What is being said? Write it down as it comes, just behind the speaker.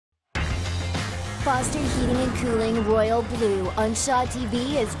Foster Heating and Cooling Royal Blue on Shaw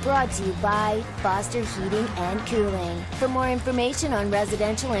TV is brought to you by Foster Heating and Cooling. For more information on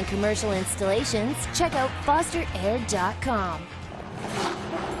residential and commercial installations, check out fosterair.com.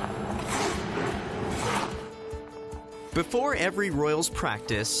 Before every Royals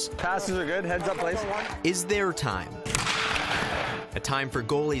practice, passes are good, heads up place, is their time. A time for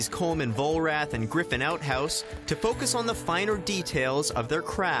goalies Coleman Volrath and Griffin Outhouse to focus on the finer details of their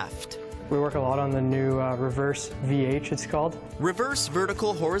craft. We work a lot on the new reverse VH, it's called. Reverse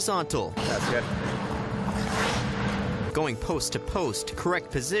vertical horizontal. That's good. Going post to post, correct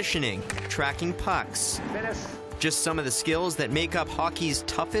positioning, tracking pucks. Finish. Just some of the skills that make up hockey's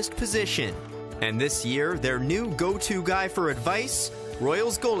toughest position. And this year, their new go-to guy for advice,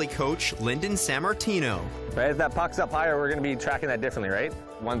 Royals goalie coach LYNDEN SAMMARTINO. Right, as that puck's up higher, we're going to be tracking that differently, right?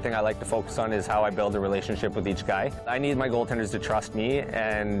 One thing I like to focus on is how I build a relationship with each guy. I need my goaltenders to trust me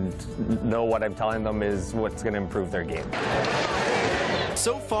and know what I'm telling them is what's going to improve their game.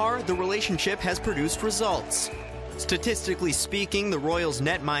 So far, the relationship has produced results. Statistically speaking, the Royals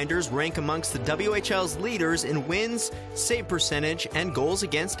netminders rank amongst the WHL's leaders in wins, save percentage, and goals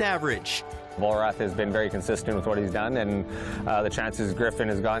against average. Volrath has been very consistent with what he's done, and the chances Griffin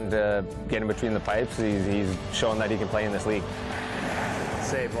has gotten to get in between the pipes, he's shown that he can play in this league.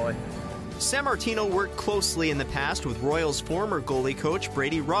 Save, boy. SAMMARTINO worked closely in the past with Royals former goalie coach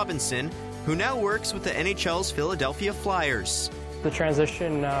Brady Robinson, who now works with the NHL's Philadelphia Flyers. The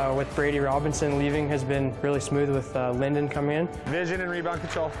transition with Brady Robinson leaving has been really smooth with LYNDEN coming in. Vision and rebound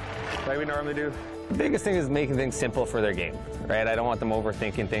control, like we normally do. The biggest thing is making things simple for their game, right? I don't want them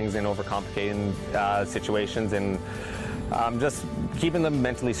overthinking things and overcomplicating situations, and just keeping them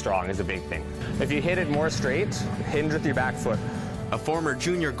mentally strong is a big thing. If you hit it more straight, hinge with your back foot. A former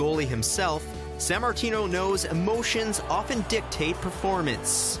junior goalie himself, SAMMARTINO knows emotions often dictate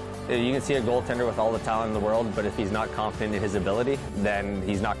performance. You can see a goaltender with all the talent in the world, but if he's not confident in his ability, then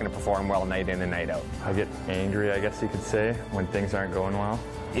he's not going to perform well night in and night out. I get angry, I guess you could say, when things aren't going well.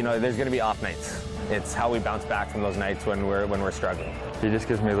 You know, there's going to be off nights. It's how we bounce back from those nights when we're struggling. He just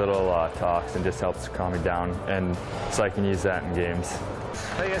gives me little talks and just helps calm me down, and so I can use that in games.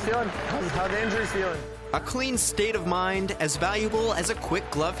 How you guys feeling? How the injury's feeling? A clean state of mind as valuable as a quick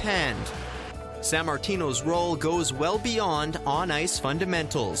glove hand. SAMMARTINO's role goes well beyond on-ice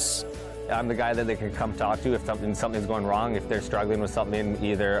fundamentals. I'm the guy that they can come talk to if something's going wrong, if they're struggling with something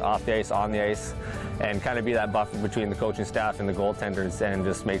either off the ice, on the ice, and kind of be that buffer between the coaching staff and the goaltenders and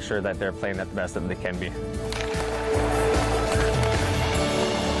just make sure that they're playing at the best that they can be.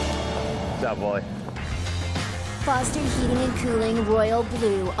 What's up, boy? Foster Heating and Cooling Royal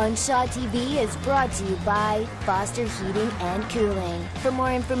Blue on Shaw TV is brought to you by Foster Heating and Cooling. For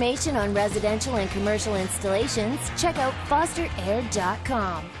more information on residential and commercial installations, check out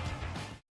fosterair.com.